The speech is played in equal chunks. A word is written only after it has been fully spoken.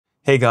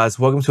Hey guys,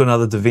 welcome to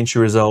another DaVinci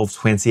Resolve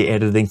 20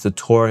 editing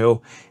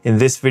tutorial. In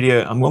this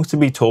video, I'm going to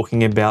be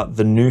talking about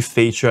the new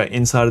feature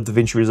inside of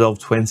DaVinci Resolve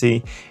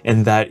 20,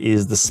 and that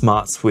is the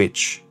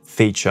Smartswitch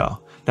feature.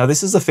 Now,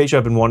 this is a feature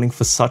I've been wanting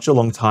for such a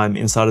long time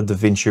inside of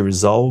DaVinci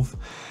Resolve.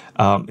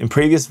 In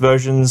previous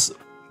versions,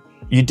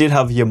 you did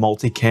have your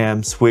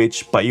multicam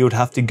switch, but you would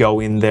have to go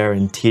in there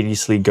and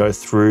tediously go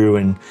through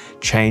and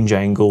change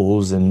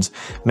angles and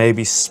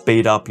maybe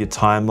speed up your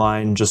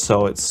timeline just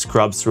so it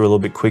scrubs through a little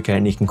bit quicker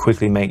and you can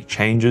quickly make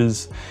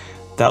changes.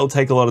 That'll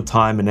take a lot of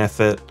time and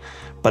effort,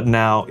 but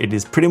now it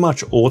is pretty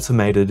much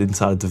automated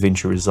inside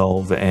DaVinci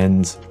Resolve,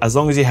 and as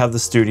long as you have the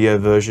studio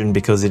version,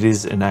 because it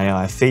is an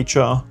AI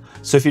feature.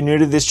 So if you're new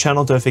to this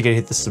channel, don't forget to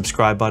hit the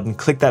subscribe button,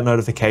 click that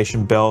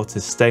notification bell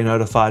to stay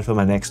notified for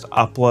my next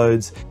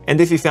uploads. And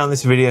if you found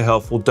this video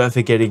helpful, don't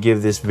forget to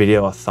give this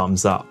video a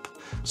thumbs up.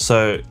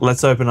 So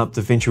let's open up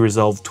DaVinci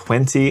Resolve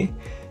 20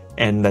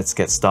 and let's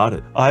get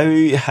started. I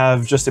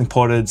have just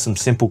imported some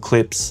simple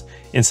clips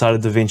inside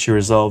of DaVinci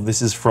Resolve.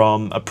 This is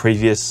from a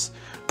previous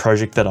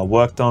project that I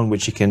worked on,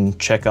 which you can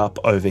check up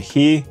over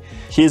here.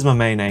 Here's my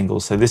main angle.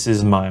 So this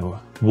is my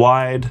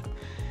wide,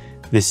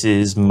 this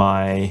is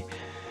my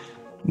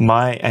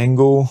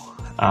angle,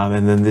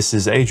 and then this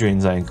is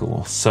Adrian's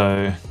angle.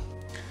 So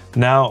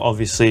now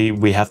obviously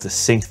we have to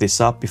sync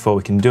this up before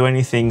we can do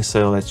anything.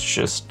 So let's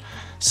just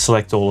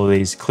select all of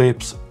these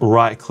clips,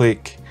 right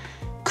click,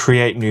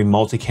 create new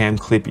multicam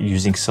clip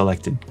using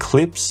selected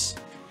clips.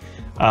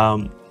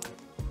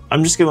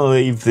 I'm just gonna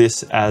leave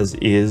this as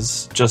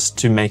is just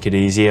to make it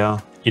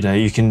easier. You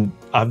know,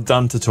 I've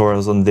done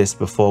tutorials on this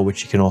before,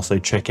 which you can also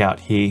check out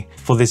here.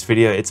 For this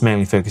video, it's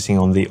mainly focusing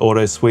on the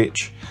auto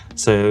switch.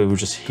 So we'll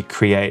just hit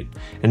create,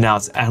 and now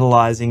it's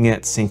analyzing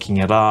it,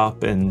 syncing it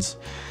up, and,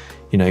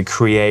 you know,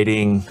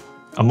 creating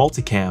a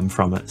multicam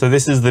from it. So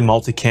this is the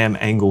multicam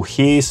angle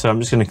here. So I'm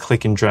just gonna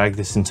click and drag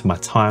this into my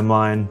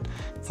timeline,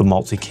 the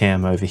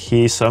multicam over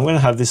here. So I'm gonna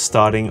have this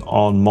starting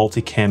on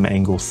multicam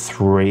angle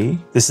 3.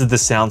 This is the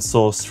sound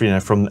source, you know,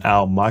 from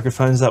our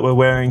microphones that we're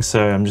wearing.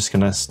 So I'm just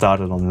gonna start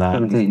it on that.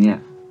 17, yeah.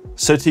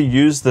 So to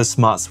use the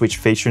Smartswitch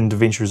feature in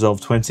DaVinci Resolve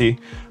 20,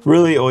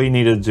 really all you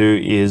need to do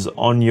is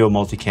on your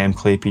multicam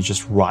clip, you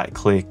just right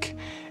click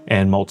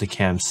and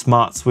Multicam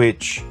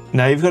Smartswitch.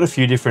 Now you've got a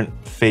few different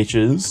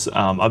features.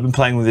 I've been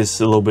playing with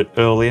this a little bit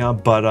earlier,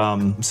 but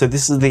so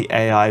this is the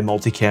AI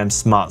Multicam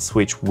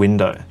Smartswitch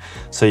window.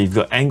 So you've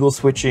got angle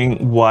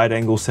switching, wide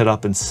angle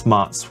setup, and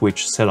smart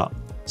switch setup.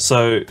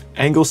 So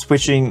angle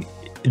switching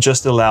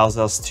just allows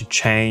us to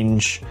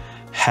change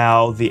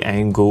how the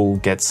angle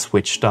gets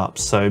switched up.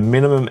 So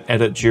minimum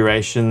edit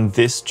duration,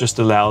 this just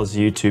allows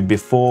you to,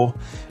 before,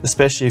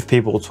 especially if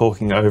people are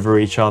talking over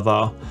each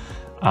other,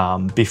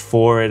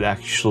 before it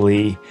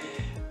actually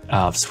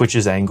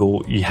switches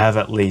angle, you have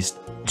at least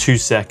 2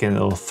 seconds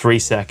or 3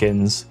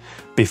 seconds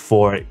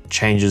before it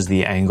changes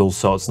the angle,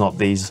 so it's not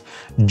these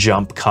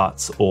jump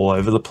cuts all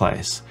over the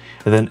place.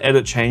 And then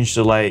edit change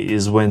delay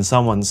is when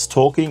someone's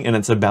talking and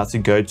it's about to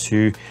go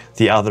to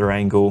the other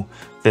angle.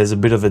 There's a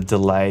bit of a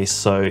delay,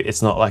 so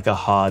it's not like a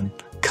hard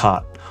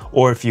cut.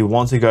 Or if you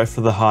want to go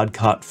for the hard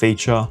cut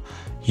feature,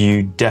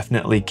 you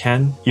definitely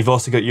can. You've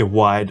also got your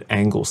wide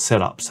angle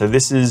setup. So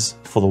this is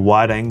for the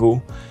wide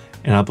angle,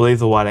 and I believe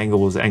the wide angle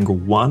was angle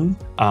 1.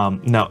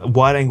 Now,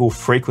 wide angle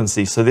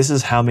frequency. So this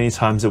is how many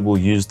times it will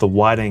use the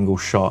wide angle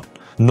shot.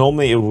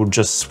 Normally it will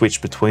just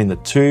switch between the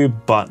two,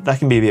 but that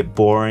can be a bit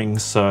boring.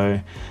 So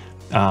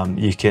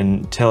you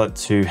can tell it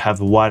to have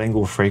the wide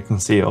angle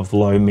frequency of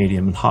low,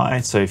 medium, and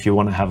high. So if you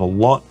want to have a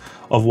lot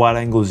of wide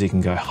angles, you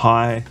can go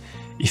high.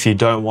 If you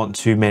don't want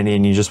too many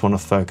and you just want to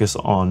focus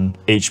on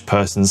each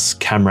person's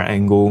camera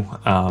angle,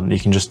 you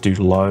can just do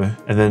low.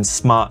 And then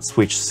smart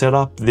switch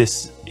setup.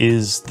 This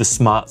is the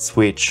smart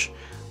switch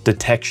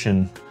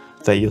detection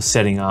that you're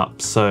setting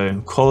up.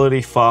 So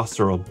quality,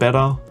 faster or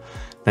better.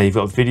 Now you've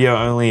got video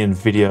only and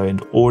video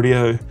and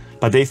audio.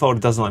 By default,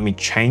 it doesn't let me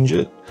change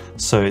it.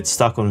 So it's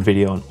stuck on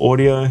video and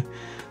audio.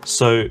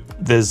 So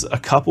there's a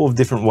couple of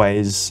different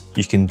ways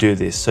you can do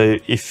this. So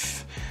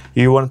if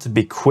you want it to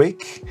be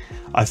quick,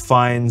 I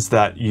find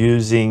that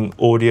using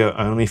audio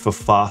only for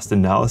fast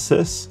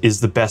analysis is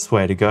the best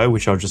way to go,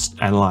 which I'll just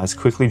analyze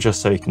quickly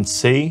just so you can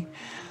see.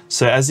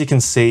 So as you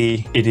can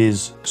see, it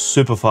is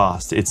super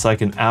fast. It's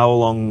like an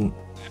hour-long,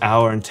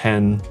 hour and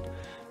 10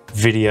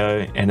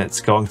 video, and it's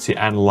going to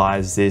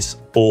analyze this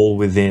all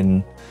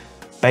within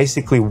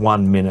basically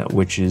 1 minute,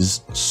 which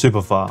is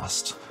super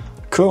fast.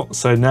 Cool,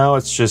 so now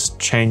it's just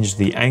changed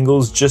the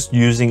angles just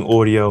using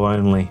audio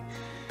only.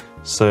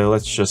 So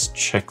let's just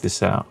check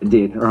this out. It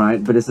did, all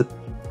right, but it's a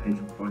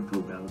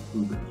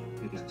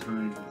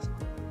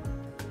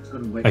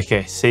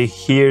okay, see,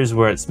 here's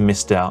where it's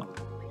missed out.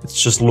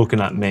 It's just looking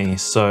at me.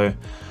 So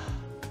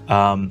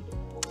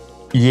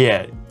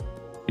yeah,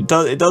 it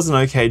does an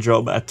okay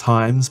job at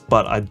times,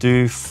 but I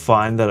do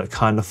find that it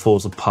kind of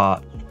falls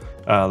apart.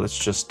 Let's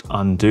just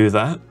undo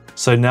that.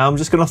 So now I'm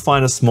just going to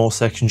find a small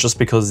section, just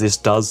because this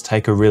does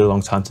take a really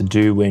long time to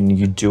do when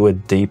you do a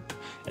deep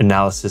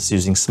analysis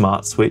using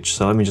Smartswitch.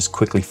 So let me just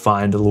quickly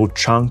find a little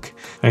chunk.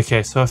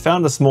 Okay, so I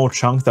found a small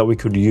chunk that we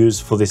could use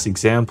for this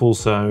example.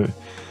 So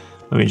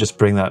let me just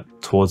bring that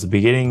towards the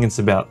beginning. It's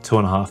about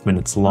 2.5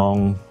 minutes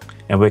long,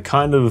 and we're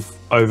kind of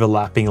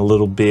overlapping a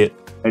little bit.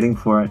 Waiting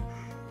for it,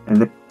 and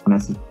then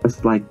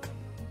it's like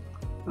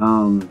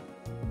the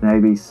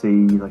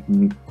ABC, like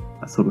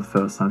that sort of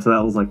first time. So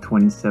that was like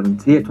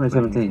 2017. Yeah,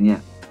 2017. Yeah.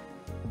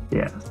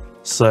 Yeah.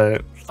 So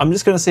I'm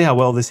just going to see how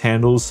well this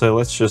handles. So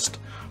let's just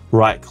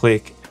right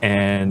click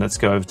and let's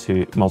go over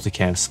to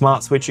Multicam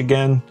Smartswitch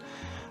again.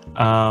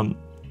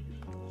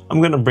 I'm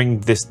going to bring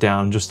this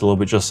down just a little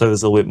bit, just so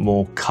there's a little bit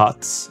more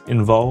cuts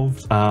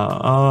involved.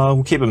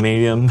 We'll keep it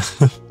medium.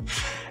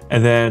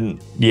 And then,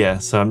 yeah,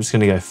 so I'm just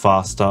going to go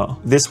faster.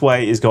 This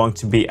way is going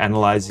to be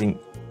analyzing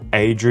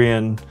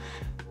Adrian,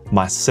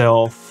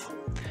 myself,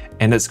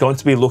 and it's going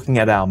to be looking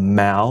at our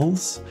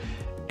mouths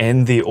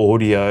and the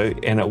audio,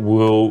 and it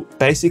will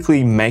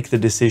basically make the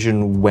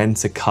decision when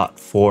to cut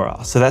for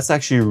us. So that's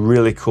actually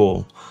really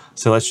cool.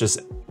 So let's just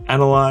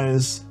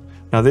analyze.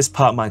 Now this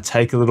part might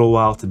take a little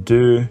while to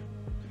do.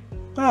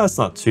 Well, it's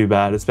not too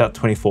bad. It's about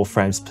 24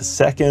 frames per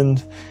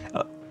second.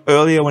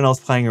 Earlier when I was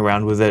playing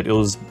around with it, it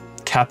was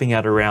capping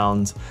at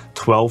around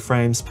 12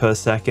 frames per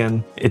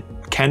second. It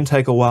can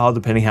take a while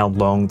depending how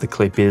long the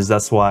clip is.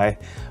 That's why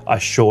I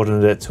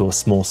shortened it to a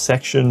small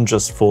section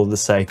just for the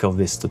sake of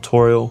this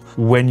tutorial.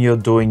 When you're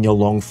doing your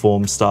long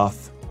form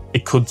stuff,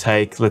 it could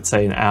take, let's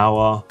say, an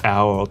hour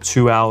or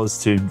 2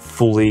 hours to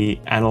fully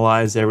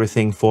analyze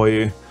everything for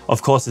you.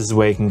 Of course, this is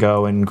where you can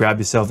go and grab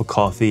yourself a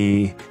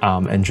coffee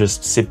and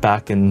just sit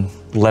back and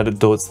let it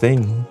do its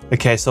thing.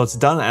 Okay, so it's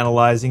done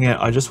analyzing it.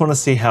 I just want to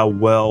see how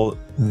well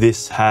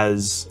this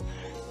has,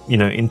 you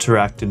know,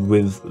 interacted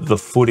with the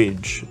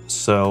footage.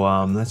 So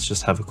let's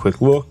just have a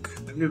quick look.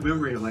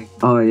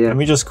 Oh yeah. Let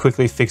me just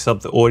quickly fix up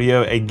the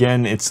audio.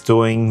 Again, it's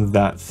doing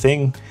that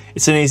thing.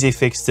 It's an easy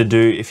fix to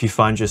do if you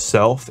find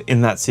yourself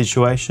in that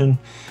situation.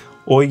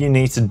 All you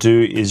need to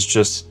do is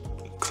just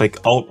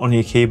click Alt on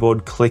your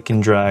keyboard, click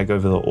and drag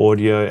over the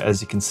audio.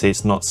 As you can see,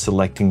 it's not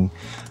selecting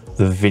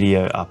the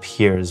video up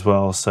here as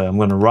well. So I'm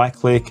going to right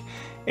click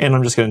and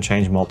I'm just going to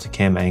change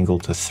multicam angle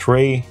to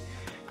 3.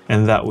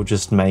 And that will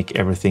just make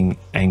everything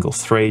angle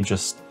 3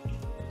 just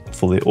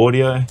for the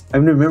audio. I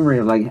have no memory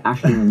of like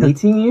actually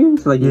meeting you.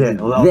 So like Yeah,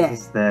 well, that was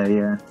just there,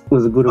 yeah.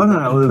 Was it good? Oh,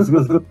 no, it was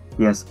good.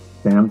 Yes,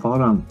 Dan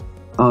thought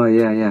Oh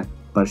yeah, yeah.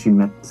 but she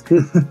met this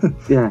kid.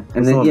 Yeah, and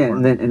It's then a lot of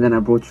fun. and then I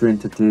brought you in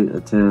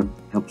to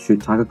help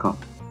shoot Tiger Cop.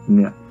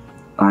 Yeah.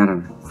 I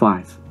don't know,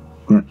 5.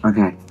 Yeah.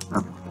 Okay.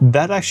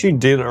 That actually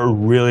did a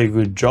really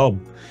good job.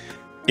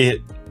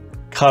 It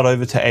cut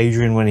over to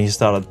Adrian when he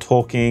started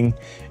talking,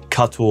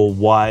 cut to a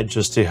wide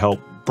just to help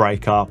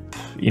break up,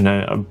 you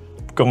know,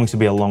 going to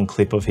be a long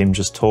clip of him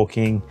just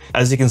talking.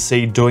 As you can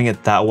see, doing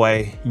it that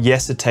way,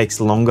 yes, it takes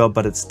longer,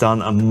 but it's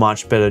done a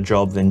much better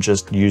job than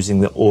just using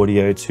the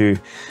audio to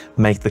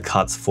make the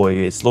cuts for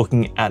you. It's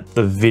looking at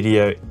the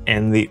video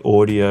and the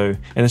audio,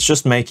 and it's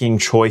just making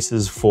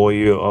choices for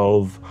you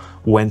of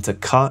when to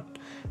cut.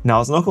 Now,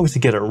 it's not going to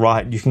get it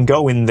right. You can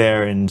go in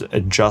there and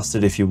adjust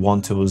it if you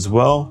want to as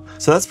well.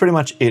 So that's pretty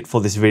much it for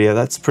this video.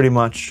 That's pretty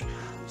much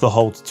the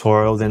whole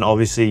tutorial. Then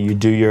obviously you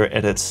do your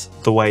edits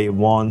the way you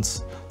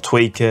want,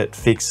 tweak it,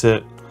 fix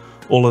it,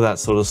 all of that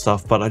sort of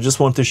stuff. But I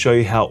just want to show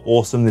you how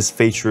awesome this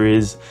feature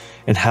is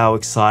and how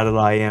excited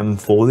I am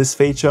for this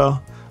feature.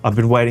 I've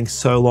been waiting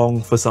so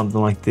long for something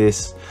like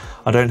this.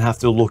 I don't have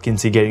to look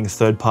into getting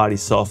third-party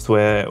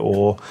software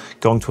or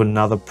going to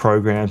another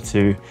program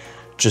to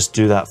just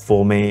do that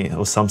for me,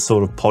 or some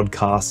sort of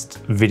podcast,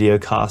 video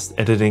cast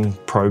editing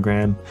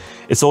program.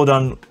 It's all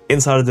done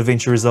inside of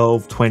DaVinci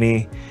Resolve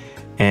 20.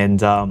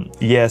 And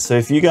yeah, so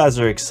if you guys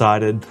are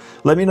excited,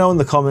 let me know in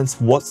the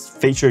comments what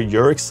feature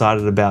you're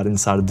excited about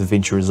inside of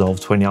DaVinci Resolve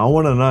 20. I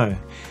want to know.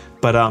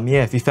 But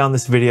yeah, if you found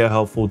this video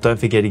helpful, don't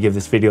forget to give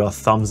this video a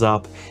thumbs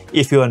up.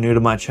 If you are new to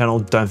my channel,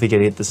 don't forget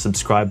to hit the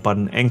subscribe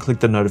button and click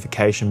the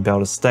notification bell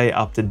to stay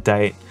up to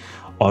date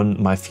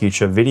on my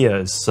future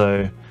videos.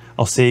 So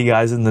I'll see you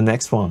guys in the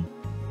next one.